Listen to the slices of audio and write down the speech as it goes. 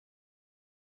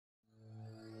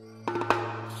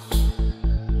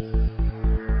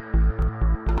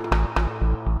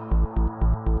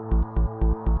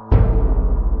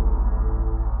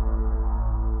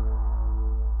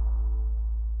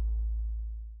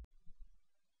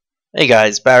Hey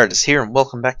guys, Barrett is here and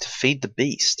welcome back to Feed the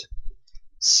Beast.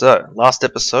 So, last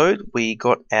episode we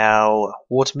got our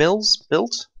watermills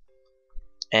built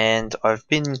and I've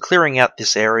been clearing out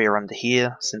this area under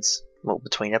here since, well,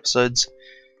 between episodes,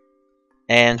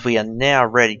 and we are now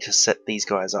ready to set these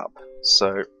guys up.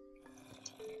 So,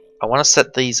 I want to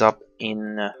set these up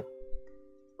in a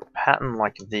pattern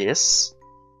like this.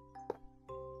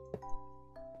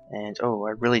 And, oh, I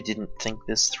really didn't think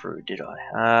this through, did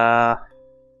I?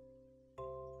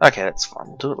 Okay, that's fine.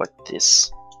 We'll do it like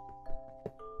this.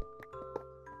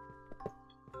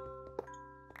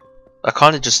 I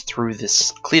kind of just cleared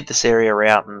this area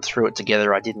out and threw it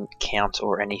together. I didn't count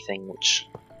or anything, which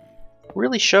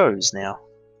really shows now.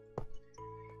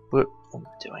 What am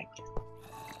I doing?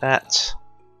 That.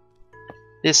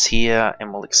 This here,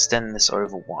 and we'll extend this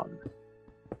over one.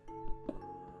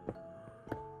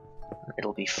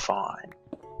 It'll be fine.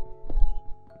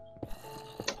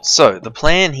 So, the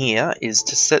plan here is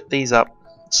to set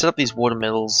up these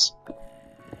watermills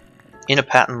in a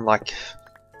pattern like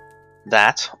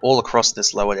that, all across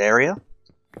this lowered area,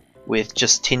 with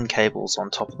just tin cables on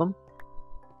top of them.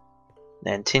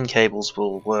 And tin cables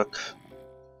will work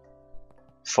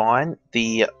fine.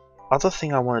 The other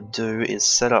thing I want to do is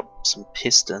set up some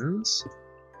pistons.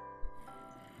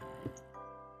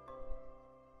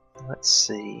 Let's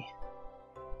see.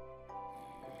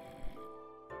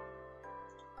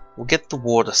 We'll get the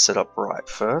water set up right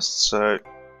first, so...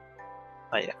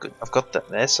 Oh yeah, good. I've got that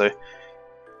there, so...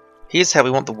 Here's how we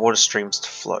want the water streams to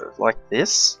flow, like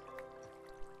this.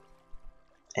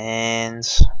 And...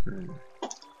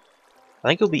 I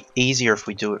think it'll be easier if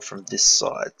we do it from this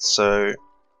side. So...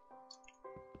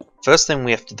 First thing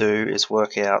we have to do is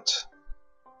work out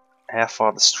how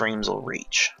far the streams will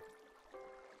reach.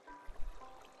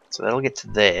 So that'll get to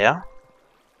there.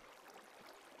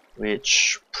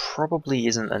 Which probably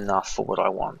isn't enough for what I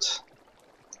want.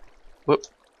 Whoop.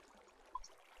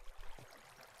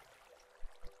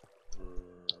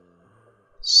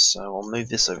 So I'll move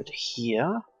this over to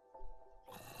here.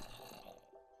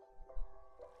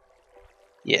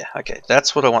 Yeah, okay,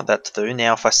 that's what I want that to do.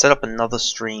 Now if I set up another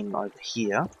stream over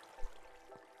here,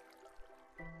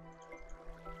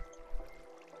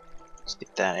 let's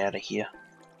get that out of here.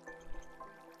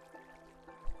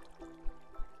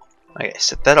 Okay,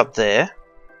 set that up there.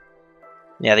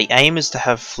 Now the aim is to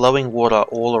have flowing water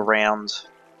all around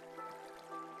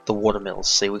the watermills.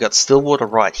 See, we got still water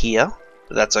right here,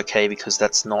 but that's okay because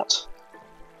that's not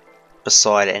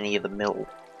beside any of the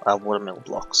watermill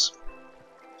blocks.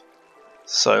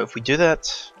 So if we do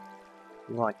that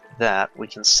like that, we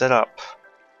can set up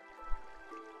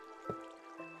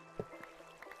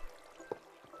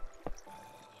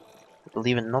we'll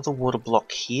leave another water block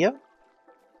here.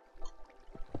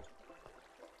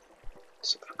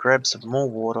 So if we grab some more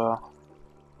water,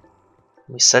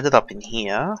 we set it up in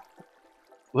here.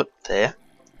 Whoop, there.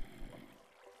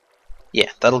 Yeah,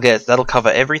 that'll cover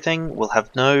everything. We'll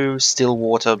have no still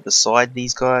water beside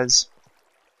these guys,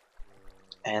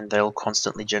 and they'll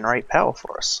constantly generate power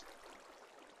for us.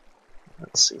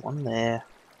 Let's see, one there,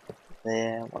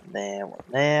 one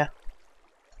there.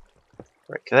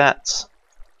 Break that.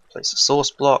 Place a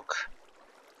source block.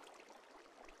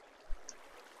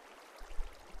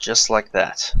 Just like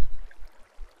that.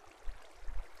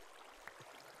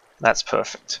 That's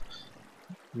perfect.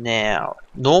 Now,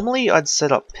 normally I'd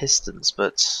set up pistons,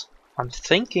 but I'm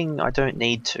thinking I don't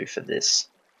need to for this.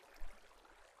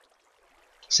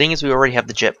 Seeing as we already have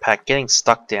the jetpack, getting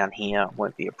stuck down here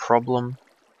won't be a problem.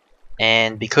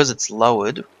 And because it's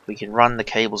lowered, we can run the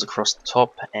cables across the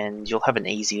top and you'll have an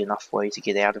easy enough way to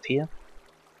get out of here,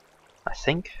 I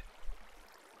think.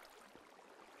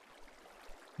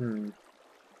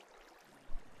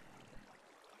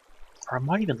 Or I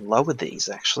might even lower these,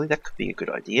 actually. That could be a good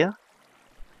idea.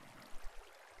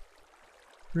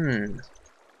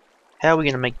 How are we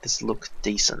going to make this look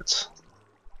decent?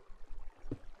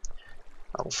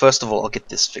 Well, first of all, I'll get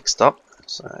this fixed up.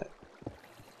 So,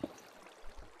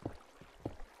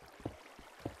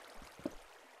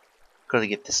 gotta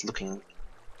get this looking...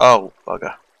 Oh,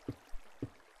 bugger.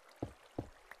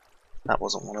 That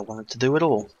wasn't what I wanted to do at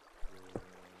all.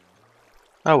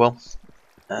 Oh well.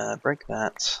 Break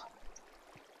that.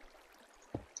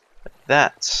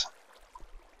 That.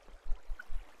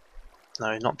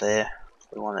 No, not there.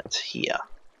 We want it here,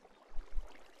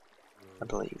 I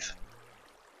believe.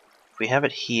 If we have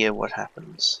it here, what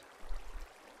happens?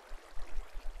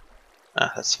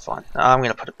 Ah, that's fine. I'm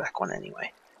going to put it back on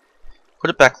anyway.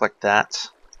 Put it back like that.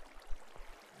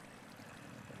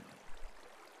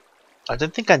 I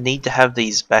don't think I need to have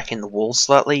these back in the wall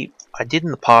slightly. I did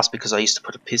in the past because I used to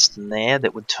put a piston there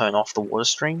that would turn off the water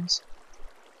streams.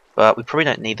 But we probably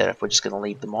don't need that if we're just going to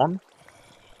leave them on.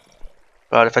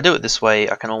 But if I do it this way,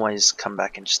 I can always come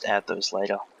back and just add those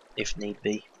later, if need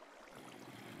be.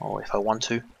 Or if I want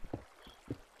to.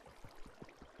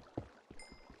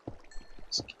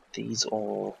 Let's get these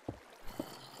all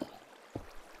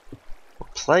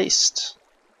replaced.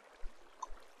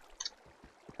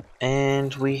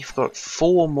 And we've got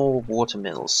 4 more water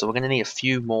mills, so we're going to need a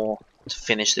few more to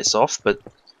finish this off, but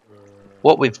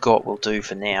what we've got will do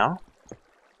for now.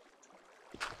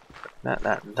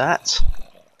 That, and that.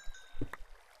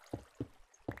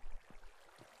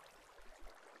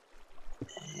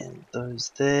 And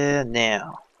those there.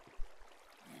 Now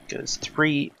goes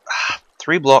 3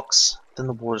 blocks, then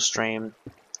the water stream,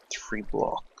 3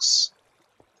 blocks.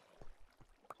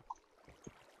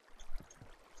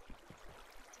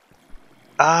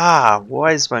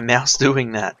 Why is my mouse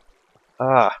doing that?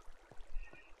 I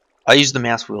use the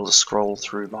mouse wheel to scroll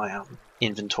through my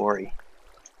inventory.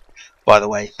 By the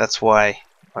way, that's why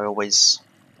I always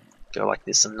go like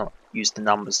this and not use the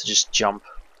numbers to just jump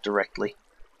directly.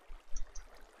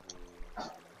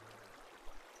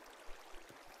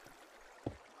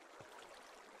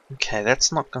 Okay,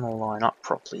 that's not going to line up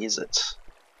properly, is it?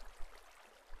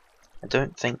 I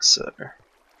don't think so.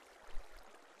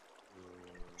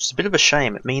 It's a bit of a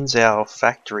shame. It means our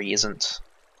factory isn't...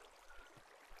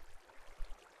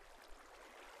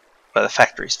 Well, the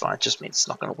factory's fine. It just means it's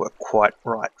not going to work quite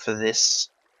right for this.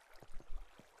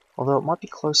 Although it might be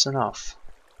close enough.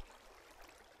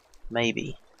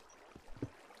 Maybe.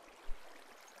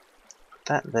 Put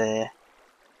that there.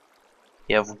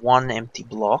 You have 1 empty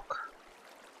block.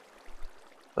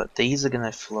 But these are going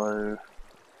to flow.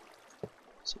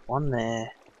 So 1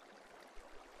 there.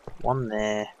 1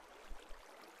 there.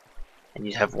 And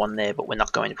you'd have 1 there, but we're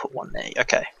not going to put 1 there.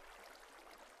 Okay.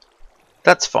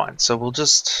 That's fine. So we'll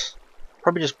just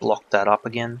probably just block that up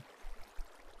again.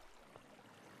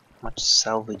 Might just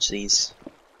salvage these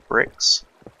bricks.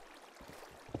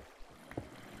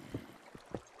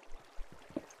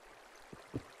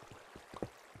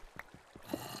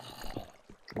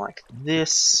 Like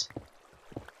this.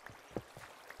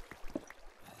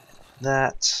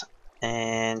 That.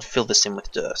 And fill this in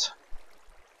with dirt.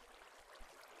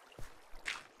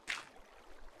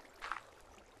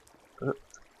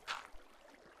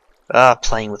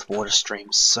 Playing with water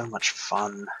streams, so much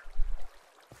fun.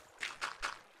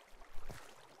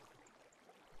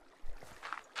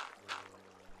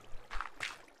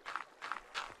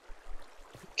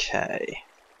 Okay.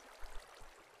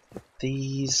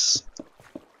 These...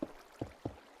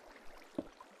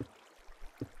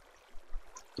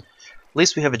 At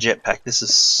least we have a jetpack. This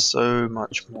is so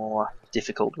much more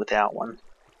difficult without one.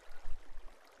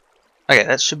 Okay,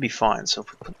 that should be fine. So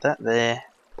if we put that there...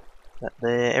 That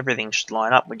there, everything should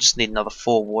line up. We just need another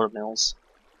 4 water mills.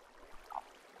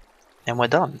 And we're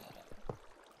done.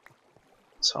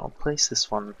 So I'll place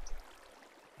this one.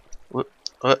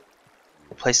 I'll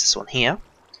place this one here.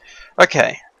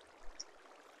 Okay.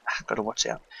 Gotta watch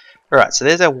out. Alright, so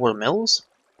there's our water mills.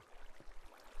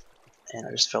 And I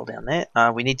just fell down there.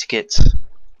 We need to get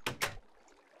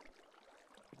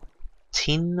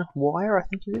tin wire, I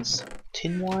think it is.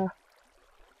 Tin wire.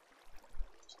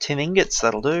 Tin ingots,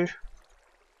 that'll do.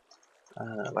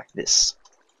 Like this.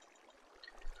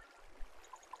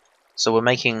 So we're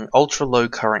making ultra low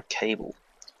current cable,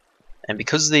 and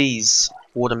because these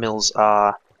water mills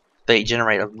they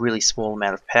generate a really small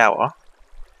amount of power,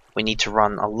 we need to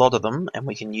run a lot of them, and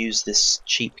we can use this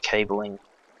cheap cabling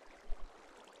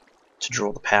to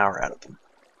draw the power out of them.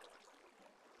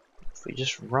 If we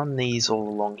just run these all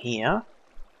along here,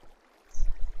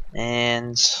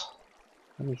 and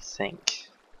let me think.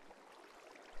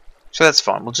 So that's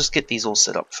fine, we'll just get these all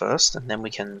set up first, and then we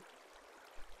can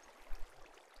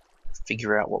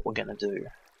figure out what we're going to do.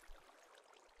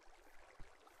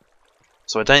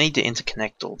 So I don't need to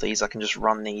interconnect all these, I can just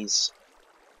run these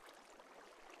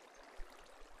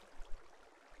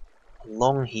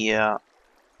along here.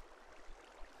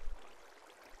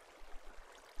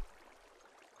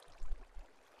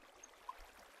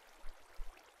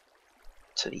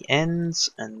 To the ends,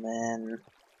 and then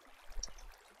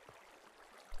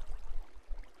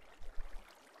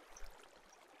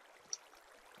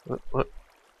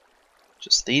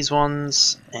just these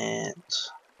ones, and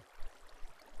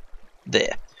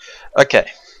there. Okay,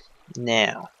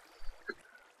 now.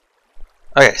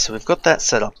 Okay, so we've got that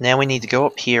set up. Now we need to go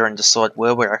up here and decide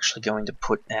where we're actually going to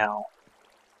put our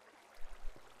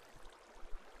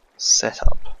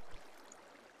setup.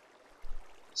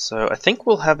 So I think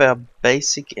we'll have our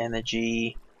basic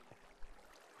energy.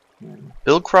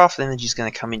 Buildcraft energy is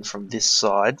going to come in from this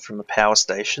side, from the power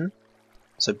station.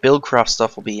 So Buildcraft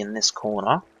stuff will be in this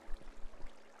corner.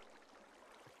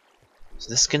 So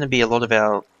this is going to be a lot of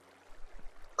our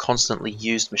constantly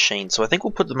used machines. So I think we'll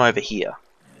put them over here.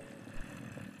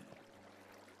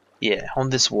 Yeah, on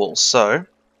this wall. So,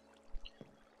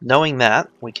 knowing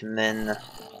that, we can then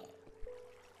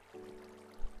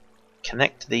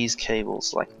connect these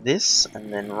cables like this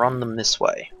and then run them this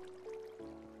way.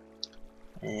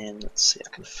 And let's see, I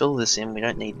can fill this in. We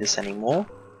don't need this anymore.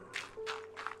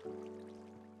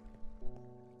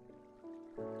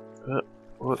 Get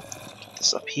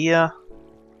this up here.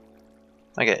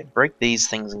 Okay, break these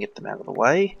things and get them out of the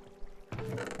way.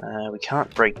 We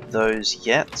can't break those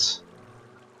yet.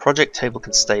 Project table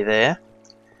can stay there.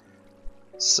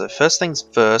 So first things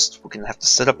first, we're going to have to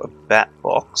set up a bat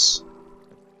box.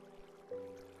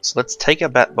 So let's take our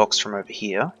bat box from over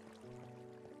here.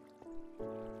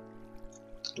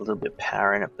 A little bit of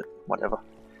power in it, but whatever.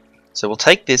 So we'll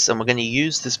take this and we're going to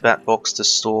use this bat box to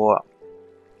store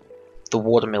the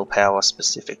watermill power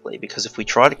specifically, because if we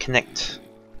try to connect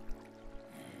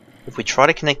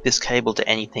this cable to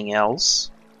anything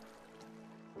else,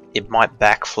 it might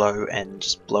backflow and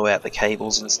just blow out the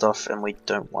cables and stuff, and we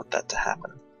don't want that to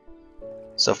happen.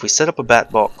 So if we set up a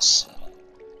bat box,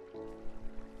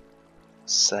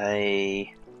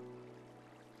 say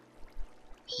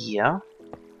here,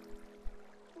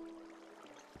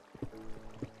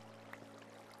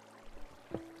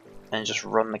 and just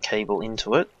run the cable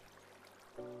into it,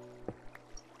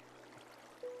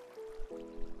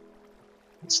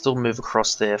 and still move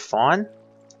across there fine.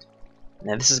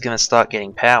 Now this is going to start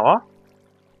getting power.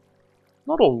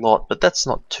 Not a lot, but that's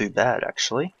not too bad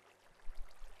actually.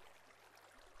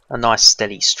 A nice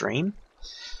steady stream.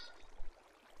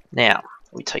 Now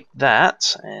we take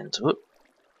that and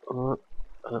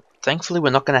thankfully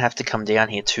we're not going to have to come down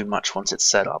here too much once it's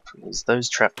set up, because those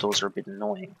trapdoors are a bit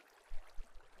annoying.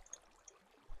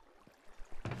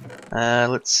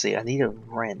 Let's see, I need a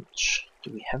wrench.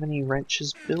 Do we have any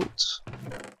wrenches built?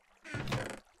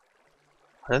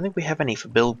 I don't think we have any for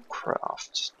build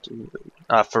craft, do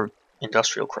we? For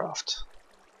industrial craft.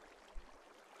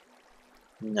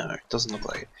 No, doesn't look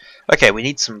like it. Okay, we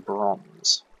need some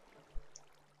bronze.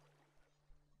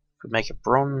 We make a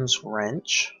bronze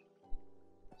wrench.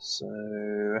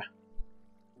 So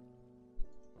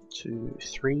 2,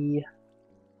 3.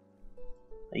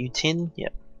 Are you tin?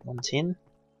 Yep, 1 tin.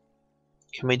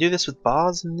 Can we do this with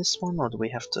bars in this one, or do we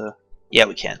have to? Yeah,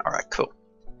 we can. Alright, cool.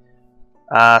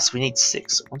 So we need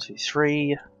 6. 1, 2,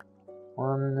 3.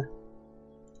 1.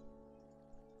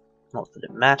 Not that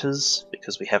it matters,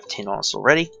 because we have tin on us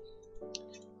already.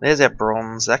 There's our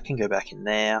bronze. That can go back in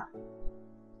there.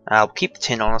 I'll keep the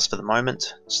tin on us for the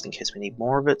moment, just in case we need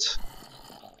more of it.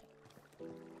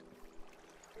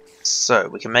 So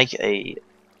we can make a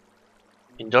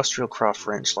industrial craft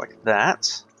wrench like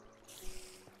that.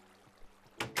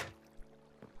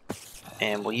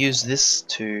 And we'll use this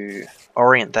to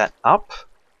orient that up.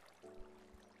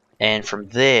 And from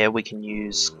there we can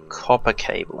use copper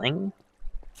cabling.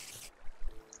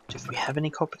 Do we have any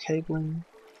copper cabling?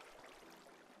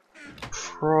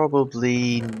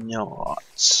 Probably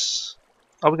not.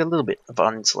 Oh, we got a little bit of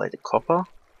uninsulated copper.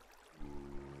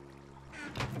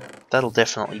 That'll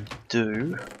definitely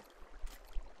do,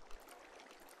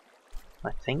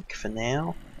 I think, for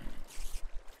now.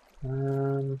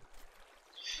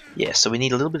 Yeah, so we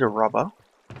need a little bit of rubber.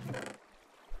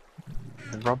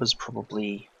 The rubber's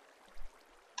probably...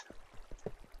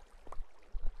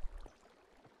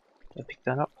 Did I pick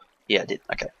that up? Yeah, I did.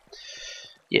 Okay.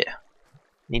 Yeah.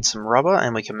 Need some rubber,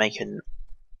 and we can make an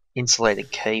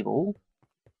insulated cable.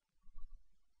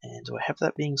 And do I have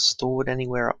that being stored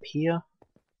anywhere up here?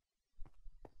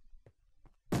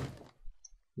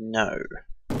 No.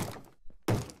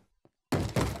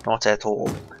 Not at all.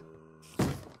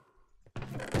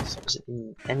 So is it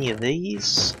in any of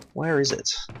these? Where is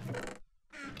it?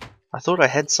 I thought I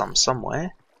had some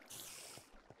somewhere.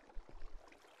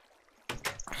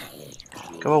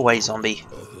 Go away, zombie.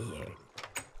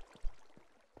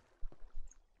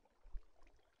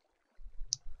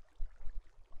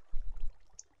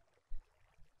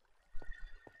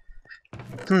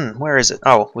 Where is it?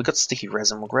 Oh, we got sticky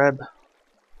resin. We'll grab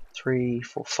 3,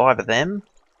 4, 5 of them,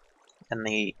 and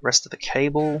the rest of the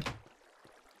cable.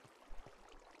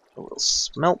 We'll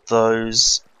smelt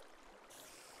those.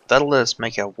 That'll let us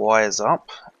make our wires up.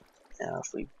 Now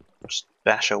if we just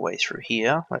bash our way through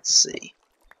here, let's see.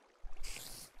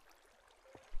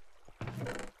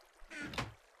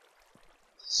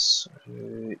 So,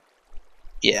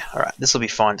 yeah, alright, this will be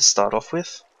fine to start off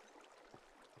with.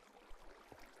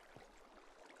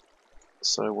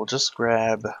 So we'll just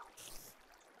grab a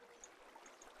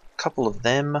couple of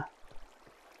them,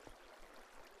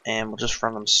 and we'll just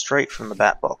run them straight from the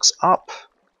bat box up.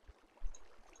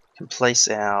 can place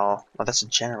our... Oh, that's a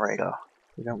generator.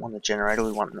 We don't want a generator,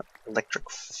 we want an electric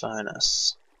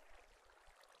furnace.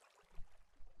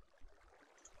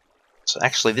 So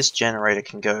actually this generator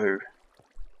can go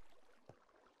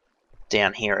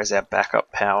down here as our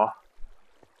backup power.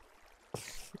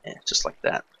 Yeah, just like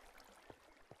that.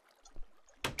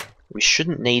 We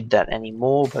shouldn't need that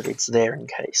anymore, but it's there in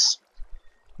case.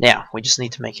 Now, we just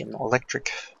need to make an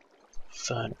electric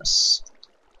furnace.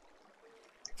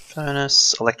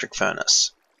 Furnace, electric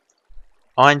furnace.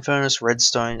 Iron furnace,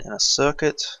 redstone, and a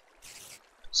circuit.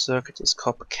 Circuit is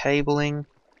copper cabling.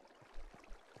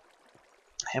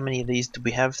 How many of these do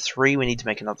we have? 3. We need to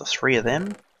make another 3 of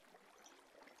them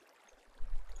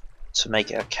to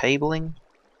make our cabling.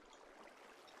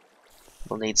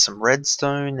 We'll need some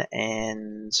redstone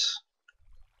and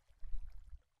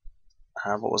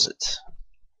what was it?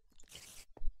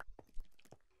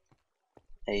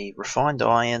 A refined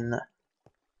iron,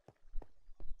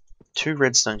 2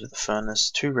 redstone for the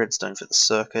furnace, 2 redstone for the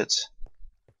circuit,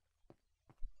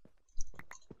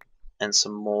 and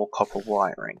some more copper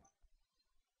wiring.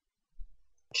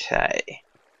 Okay.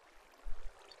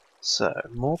 So,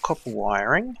 more copper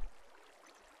wiring.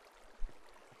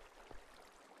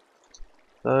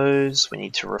 Those, we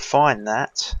need to refine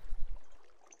that.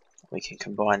 We can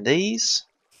combine these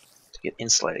to get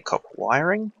insulated copper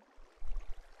wiring.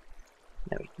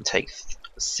 Now we can take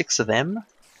 6 of them,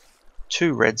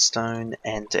 2 redstone,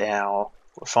 and our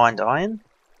refined iron.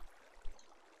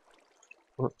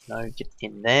 Oop, no, get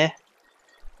in there.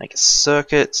 Make a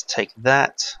circuit, take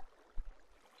that.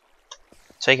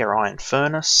 Take our iron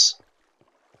furnace.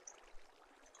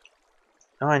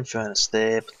 Iron furnace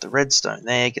there, put the redstone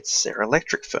there, gets our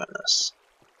electric furnace.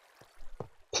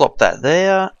 Plop that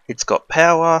there, it's got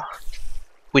power.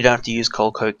 We don't have to use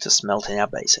coal coke to smelt in our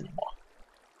base anymore.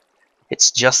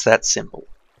 It's just that simple.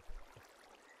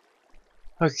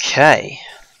 Okay,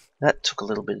 that took a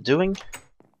little bit of doing.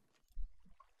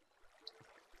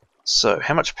 So,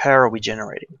 how much power are we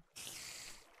generating?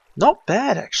 Not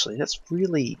bad, actually. That's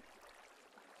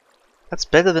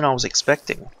better than I was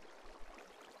expecting.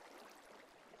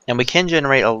 And we can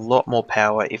generate a lot more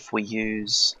power if we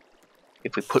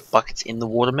put buckets in the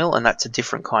watermill, and that's a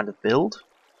different kind of build.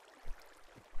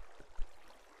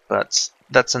 But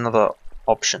that's another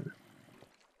option.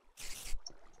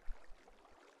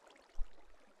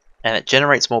 And it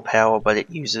generates more power, but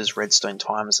it uses redstone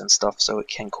timers and stuff, so it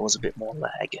can cause a bit more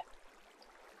lag.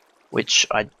 Which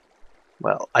I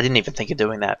didn't even think of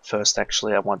doing that first,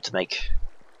 actually. I want to make...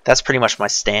 That's pretty much my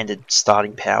standard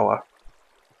starting power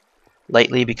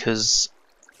lately, because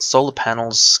solar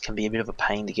panels can be a bit of a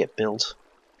pain to get built.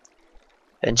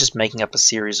 And just making up a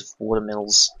series of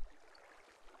watermills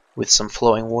with some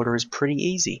flowing water is pretty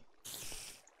easy.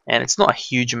 And it's not a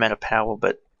huge amount of power,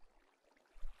 but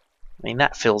I mean,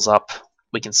 that fills up.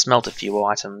 We can smelt a few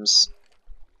items.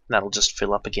 That'll just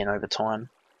fill up again over time.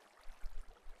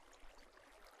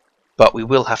 But we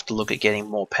will have to look at getting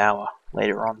more power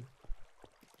later on.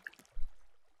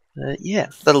 Yeah,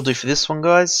 that'll do for this one,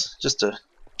 guys. Just a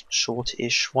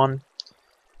short-ish one.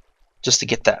 Just to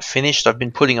get that finished. I've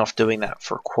been putting off doing that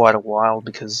for quite a while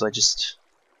because I just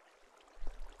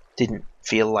didn't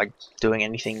feel like doing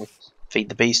anything with Feed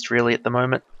the Beast really at the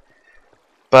moment.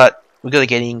 But we've got to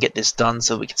get in and get this done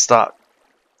so we can start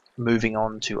moving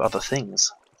on to other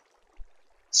things.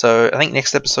 So I think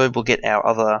next episode we'll get our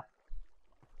other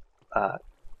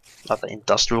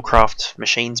industrial craft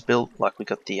machines built, like we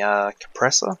got the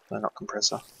compressor, no, not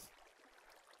compressor,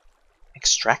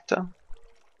 extractor.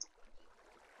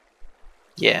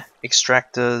 Yeah,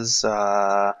 extractors,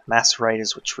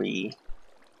 macerators, which we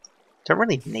don't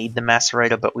really need the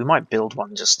macerator, but we might build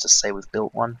one just to say we've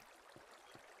built one.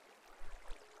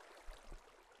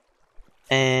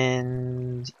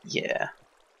 And yeah,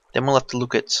 then we'll have to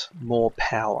look at more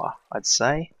power, I'd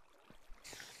say.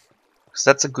 Because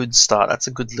that's a good start, that's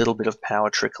a good little bit of power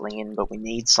trickling in, but we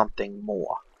need something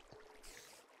more.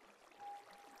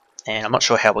 And I'm not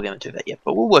sure how we're going to do that yet,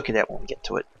 but we'll work it out when we get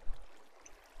to it.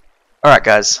 Alright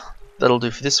guys, that'll do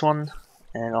for this one,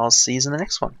 and I'll see you in the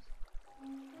next one.